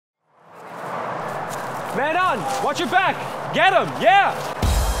Man on! Watch your back! Get him! Yeah!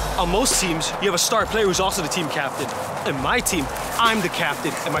 On most teams, you have a star player who's also the team captain. In my team, I'm the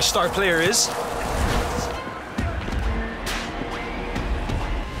captain, and my star player is...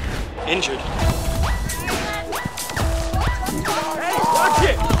 injured. Hey, watch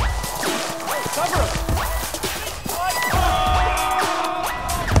it! Cover him!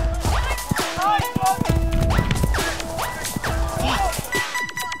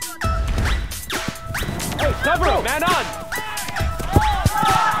 Hey, cover him! Man on!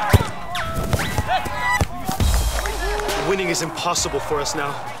 Winning is impossible for us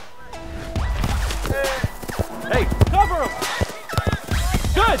now. Hey, cover him!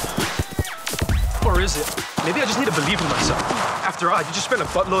 Good! Or is it? Maybe I just need to believe in myself. After all, you just spent a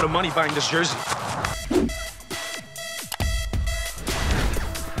buttload of money buying this jersey.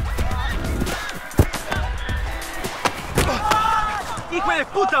 ¡Hijo de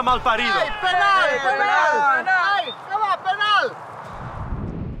puta mal parido! ¡Ay, penal! ¡Penal! ¡Ay, qué va, penal!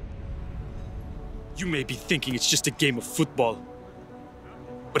 You may be thinking it's just a game of football,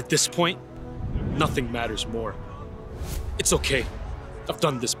 but at this point, nothing matters more. It's okay. I've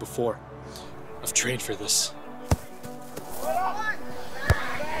done this before. I've trained for this.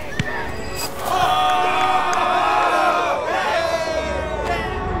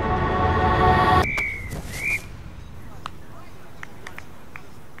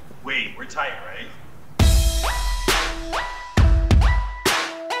 Wait, we're tight, right?